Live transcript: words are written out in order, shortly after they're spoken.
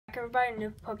everybody, new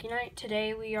Pokenight.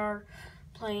 Today we are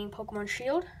playing Pokemon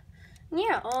Shield. And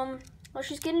yeah, let's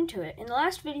just get into it. In the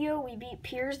last video, we beat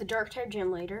Piers, the Dark-type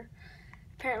gym leader.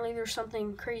 Apparently there's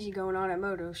something crazy going on at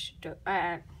Moto's,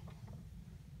 at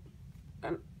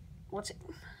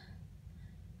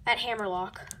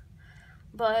Hammerlock.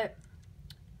 But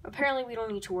apparently we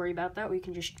don't need to worry about that. We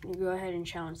can just go ahead and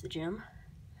challenge the gym.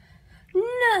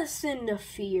 Nothing to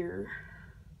fear.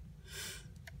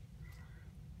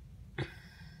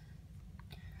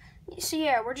 So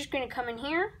yeah, we're just going to come in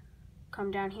here,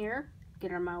 come down here, get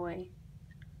out of my way.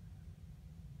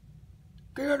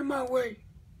 Get out of my way.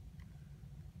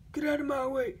 Get out of my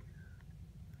way.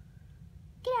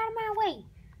 Get out of my way.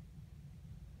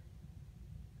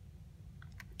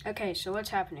 Okay, so what's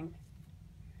happening?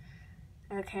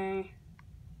 Okay.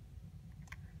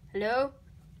 Hello?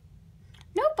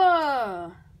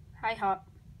 Nopa! Hi, Hop.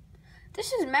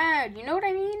 This is mad, you know what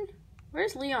I mean?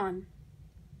 Where's Leon?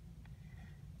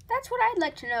 That's what I'd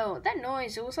like to know. That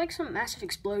noise, it was like some massive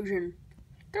explosion.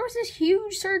 There was this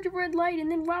huge surge of red light,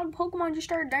 and then wild Pokemon just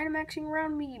started Dynamaxing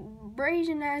around me,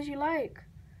 brazen as you like.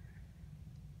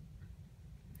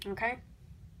 Okay.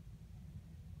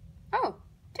 Oh,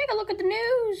 take a look at the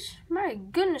news. My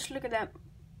goodness, look at that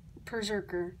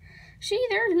Berserker. See,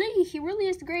 there's Lee. He really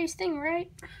is the greatest thing,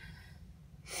 right?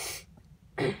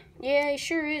 Yeah, he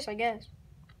sure is, I guess.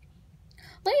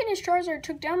 Lee and his Charizard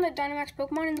took down that Dynamax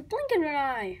Pokemon in the blink of an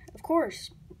eye. Of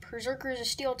course, Berserker is a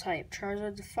steel type,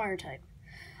 Charizard's a fire type.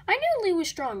 I knew Lee was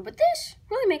strong, but this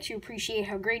really makes you appreciate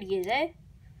how great he is, eh?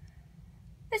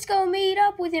 Let's go meet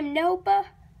up with him, Nopa.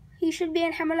 He should be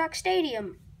in Hammerlock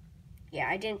Stadium. Yeah,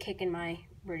 I didn't kick in my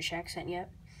British accent yet.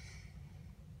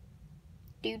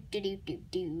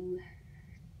 Do-do-do-do-do.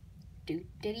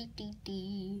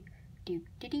 Do-do-do-do-do.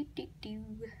 Do-do-do-do-do.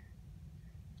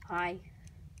 Hi.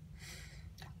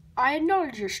 I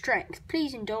acknowledge your strength.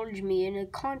 Please indulge me in a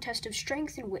contest of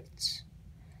strength and wits.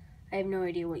 I have no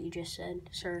idea what you just said,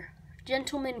 sir.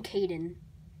 Gentleman Caden.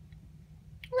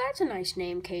 Well, that's a nice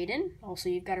name, Caden. Also,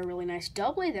 you've got a really nice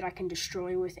doublet that I can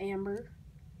destroy with Amber.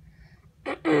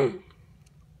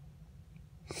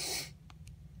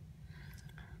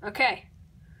 Okay.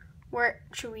 What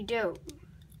should we do?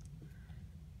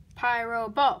 Pyro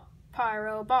ball.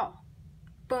 Pyro ball.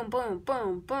 Boom, boom,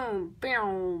 boom, boom,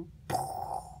 boom.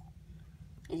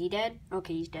 Is he dead?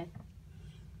 Okay, he's dead.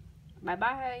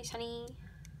 Bye-bye, Sonny.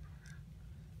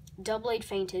 Doublade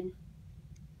fainted.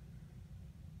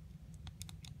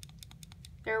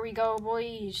 There we go,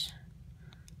 boys.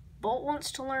 Bolt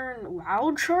wants to learn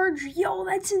Wild Charge? Yo,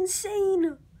 that's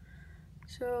insane!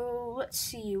 So, let's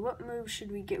see. What move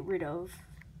should we get rid of?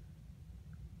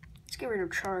 Let's get rid of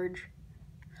Charge.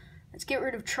 Let's get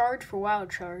rid of Charge for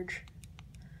Wild Charge.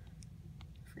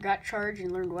 Forgot Charge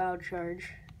and learned Wild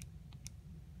Charge.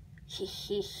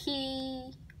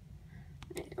 He.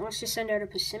 It wants to send out a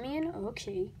Passimian?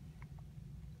 Okay.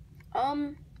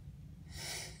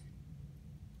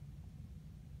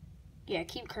 Yeah,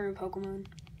 keep current Pokemon.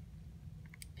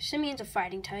 Passimian's a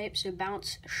fighting type, so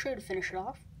Bounce should finish it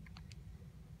off.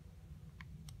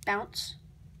 Bounce.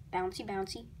 Bouncy,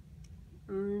 bouncy.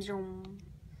 Zoom.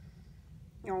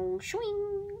 Yo,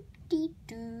 swing.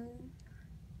 Dee-doo.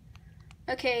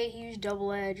 Okay, he used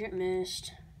Double Edge. It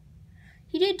missed.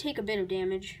 He did take a bit of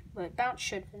damage, but Bounce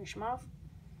should finish him off.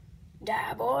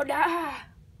 Die, boy, die!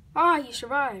 Ah, he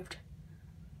survived.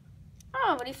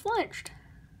 Ah, but he flinched.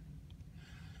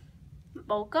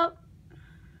 Bulk up.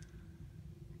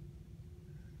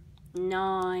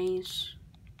 Nice.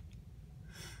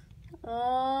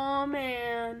 Oh,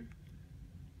 man.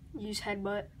 Use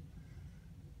Headbutt.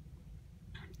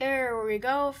 There we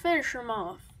go. Finish him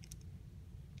off.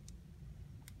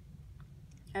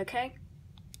 Okay.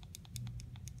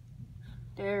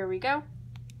 There we go.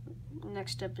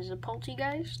 Next up is a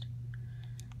Poltegeist.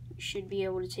 We should be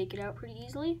able to take it out pretty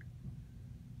easily.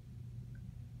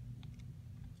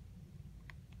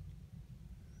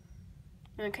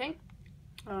 Okay.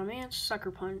 Oh man,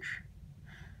 Sucker Punch.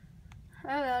 Oh,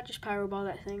 I'll just Pyro Ball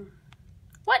that thing.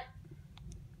 What?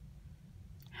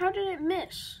 How did it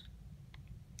miss?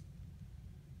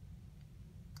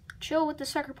 Chill with the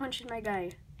Sucker Punch, my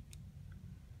guy.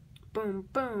 Boom,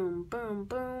 boom, boom,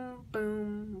 boom,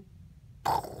 boom.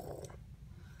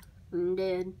 I'm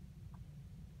dead.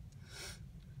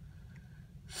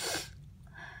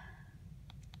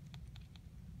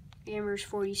 Amber's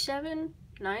 47.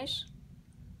 Nice.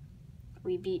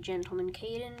 We beat Gentleman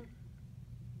Caden.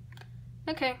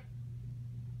 Okay.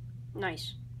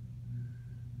 Nice.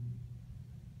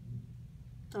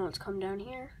 Now let's come down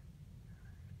here.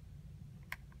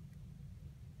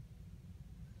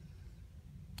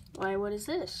 Why, what is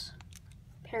this?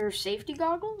 Pair of safety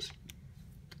goggles?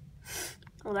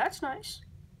 Well, that's nice.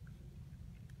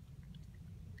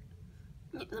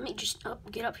 Let me just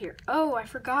get up here. Oh, I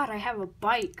forgot I have a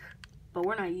bike. But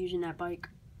we're not using that bike.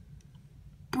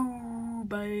 Boo,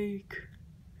 bike.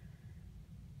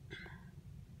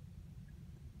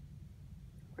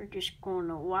 We're just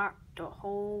gonna walk the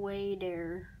whole way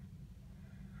there.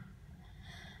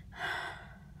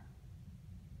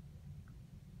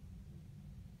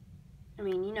 I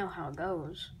mean, you know how it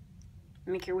goes.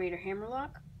 Make your way to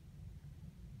Hammerlock.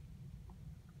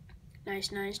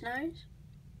 Nice, nice, nice.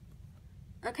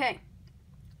 Okay.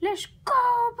 Let's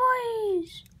go,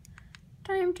 boys!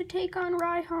 Time to take on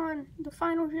Raihan, the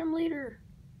final gym leader.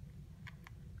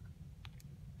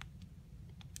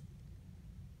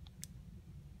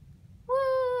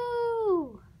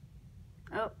 Woo!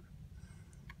 Oh.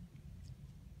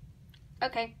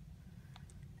 Okay.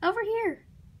 Over here.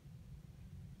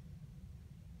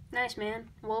 Nice, man.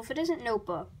 Well, if it isn't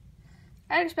Nopa,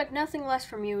 I'd expect nothing less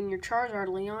from you and your Charizard,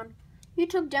 Leon. You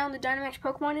took down the Dynamax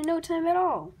Pokemon in no time at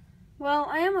all. Well,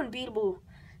 I am unbeatable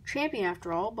champion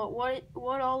after all, but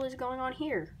what all is going on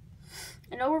here?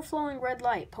 An overflowing red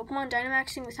light. Pokemon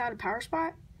Dynamaxing without a power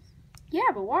spot?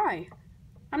 Yeah, but why?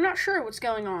 I'm not sure what's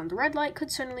going on. The red light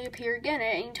could suddenly appear again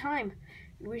at any time,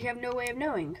 and we have no way of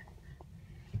knowing.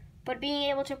 But being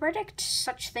able to predict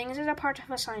such things is a part of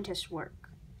a scientist's work.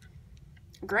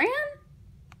 Gran?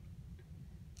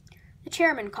 The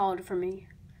chairman called for me.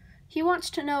 He wants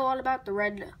to know all about the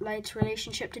red light's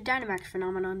relationship to Dynamax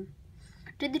phenomenon.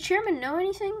 Did the chairman know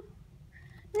anything?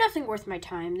 Nothing worth my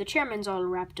time. The chairman's all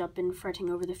wrapped up in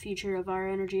fretting over the future of our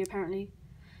energy, apparently.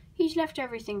 He's left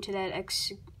everything to that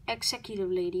executive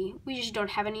lady. We just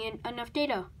don't have enough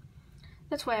data.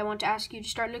 That's why I want to ask you to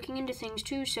start looking into things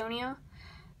too, Sonia.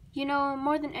 You know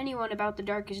more than anyone about the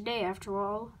darkest day, after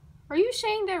all. Are you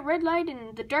saying that red light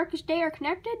and the darkest day are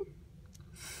connected?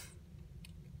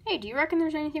 Hey, do you reckon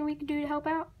there's anything we can do to help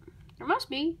out? There must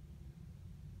be.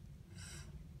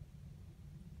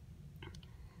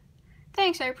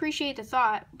 Thanks, I appreciate the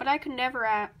thought, but I could never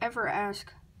ever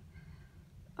ask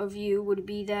of you would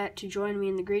be that to join me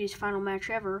in the greatest final match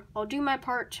ever. I'll do my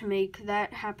part to make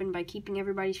that happen by keeping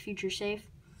everybody's future safe.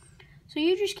 So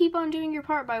you just keep on doing your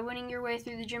part by winning your way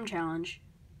through the gym challenge.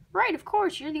 Right, of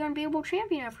course, you're the unbeatable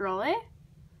champion after all, eh?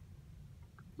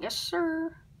 Yes,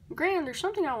 sir. Gran, there's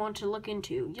something I want to look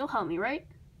into. You'll help me, right?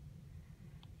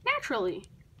 Naturally.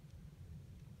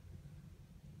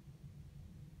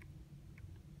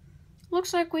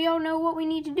 Looks like we all know what we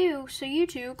need to do, so you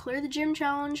two clear the gym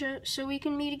challenge so we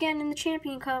can meet again in the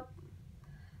Champion Cup.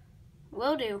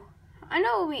 Will do. I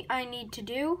know what I need to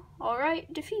do.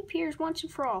 Alright, defeat Piers once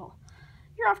and for all.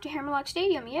 You're off to Hammerlock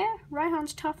Stadium, yeah?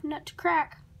 Raihan's tough nut to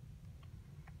crack.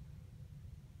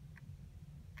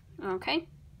 Okay.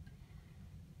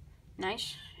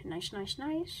 Nice, nice, nice,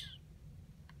 nice.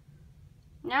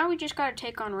 Now we just gotta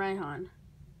take on Raihan.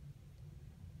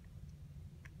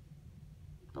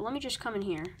 But let me just come in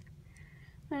here.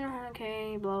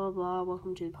 Okay, blah, blah, blah.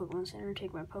 Welcome to the Pokemon Center.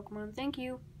 Take my Pokemon. Thank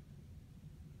you.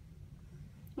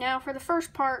 Now, for the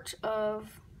first part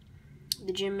of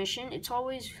the gym mission, it's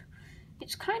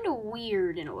kind of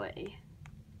weird in a way.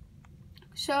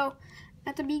 So,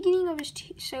 at the beginning of his...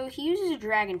 so, he uses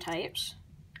dragon types.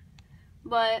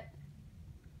 But,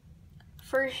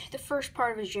 for the first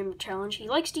part of his gym challenge, he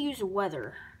likes to use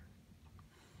weather.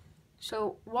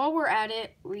 So, while we're at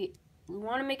it, we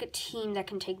want to make a team that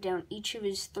can take down each of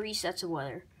his 3 sets of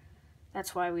weather.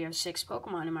 That's why we have 6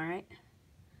 Pokemon, am I right?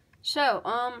 So,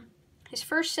 his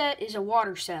first set is a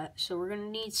water set, so we're going to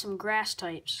need some grass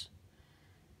types.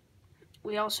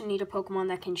 We also need a Pokemon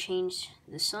that can change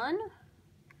the sun.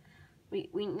 We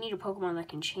need a Pokemon that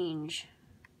can change,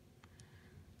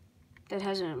 that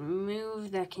has a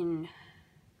move that can...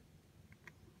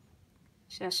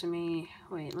 Sesame,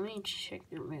 wait, let me check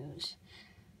their moves.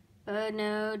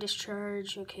 No,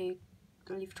 Discharge, okay,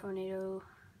 Leaf Tornado.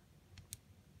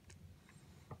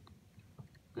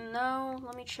 No,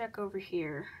 let me check over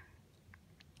here.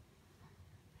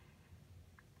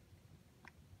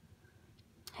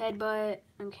 Headbutt,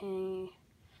 okay.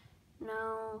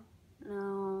 No,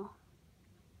 no.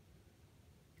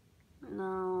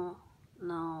 No,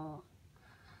 no.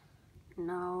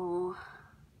 No.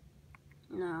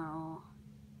 No.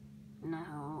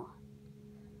 No.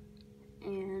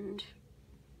 And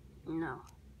no.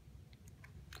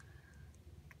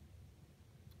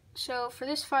 So for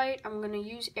this fight, I'm going to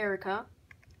use Erica.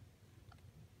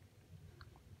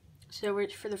 So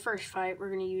for the first fight, we're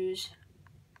going to use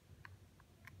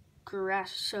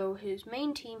grass. So his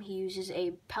main team, he uses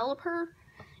a Pelipper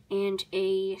and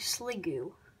a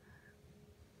Sliggoo.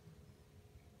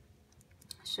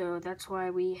 So that's why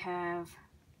we have...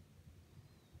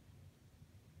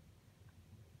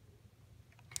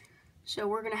 So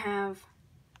we're going to have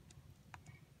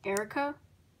Erica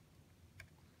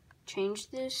change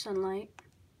the Sunlight,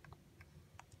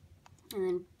 and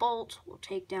then Bolt will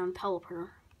take down Pelipper.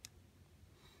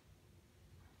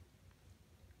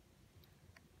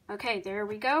 Okay, there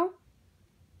we go.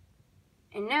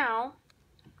 And now,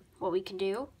 what we can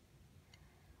do,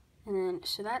 and then,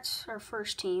 so that's our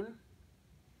first team.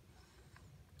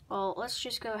 Well, let's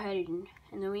just go ahead and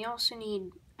then we also need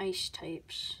ice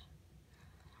types.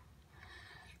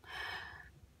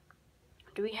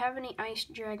 Do we have any ice,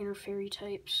 dragon, or fairy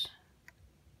types?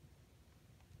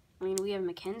 I mean, we have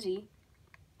Mackenzie.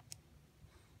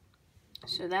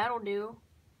 So that'll do.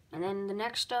 And then the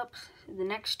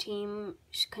next team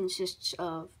consists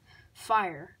of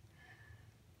fire.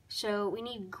 So we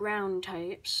need ground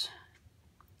types.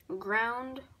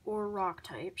 Ground or rock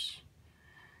types.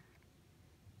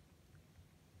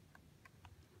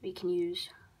 We can use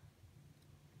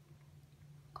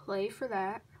clay for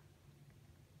that.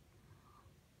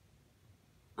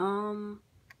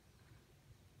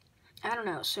 I don't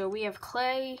know. So we have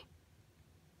clay.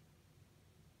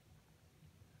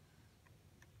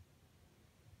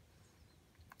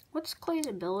 What's Clay's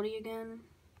ability again?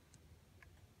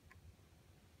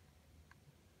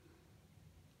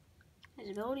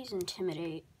 His ability is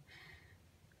Intimidate.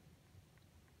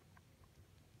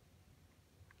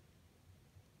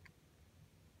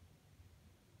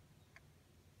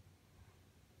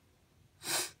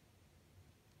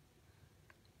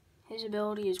 His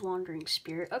ability is Wandering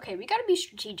Spirit. Okay, we gotta be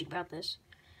strategic about this.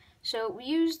 So we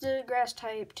use the grass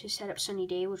type to set up Sunny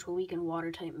Day, which will weaken water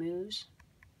type moves.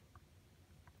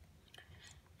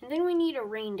 And then we need a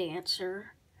Rain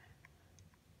Dancer,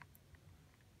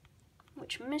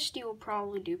 which Misty will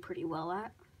probably do pretty well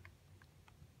at.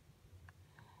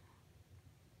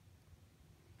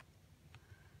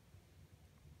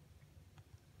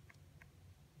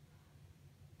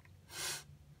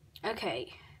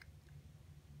 Okay.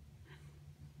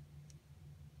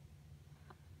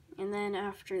 And then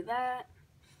after that,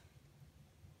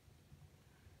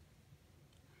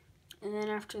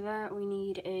 we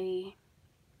need a,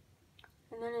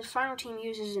 and then his final team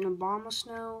uses an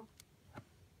Abomasnow.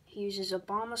 He uses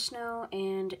Abomasnow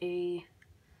and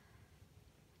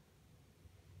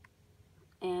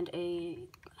a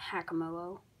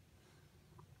Hakamo-o.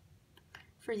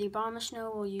 For the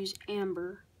Abomasnow, we'll use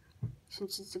Amber,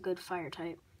 since it's a good fire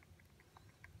type.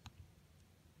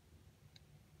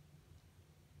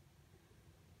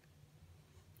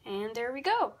 And there we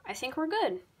go. I think we're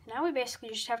good. Now we basically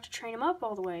just have to train him up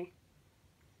all the way.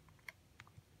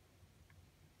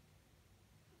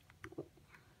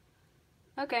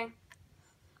 Okay.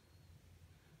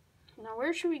 Now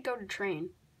where should we go to train?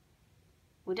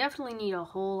 We definitely need a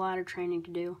whole lot of training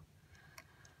to do.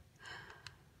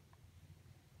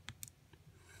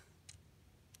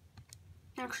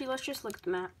 Actually, let's just look at the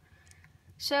map.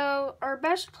 So, our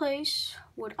best place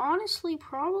would honestly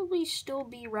probably still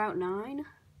be Route 9.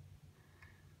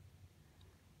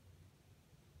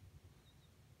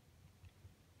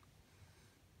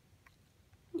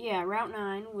 Yeah, Route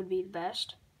 9 would be the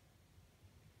best.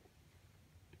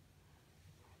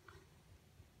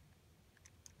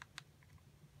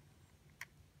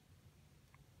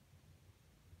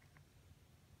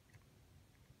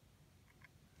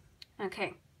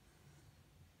 Okay.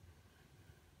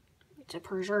 It's a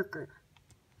Berserker.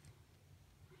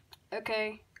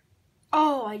 Okay.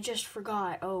 Oh, I just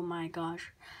forgot. Oh my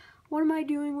gosh. What am I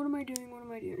doing? What am I doing? What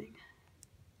am I doing?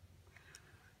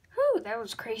 Whew, that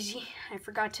was crazy. I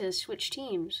forgot to switch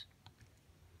teams.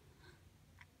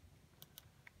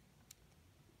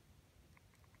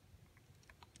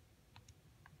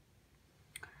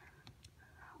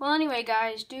 Well, anyway,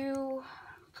 guys,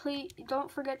 please don't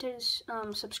forget to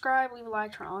subscribe, leave a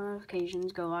like, turn on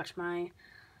notifications. Go watch my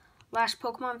last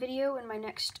Pokemon video and my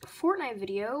next Fortnite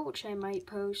video, which I might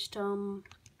post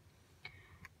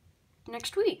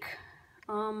next week.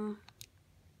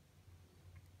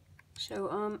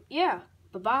 Yeah,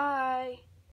 bye-bye.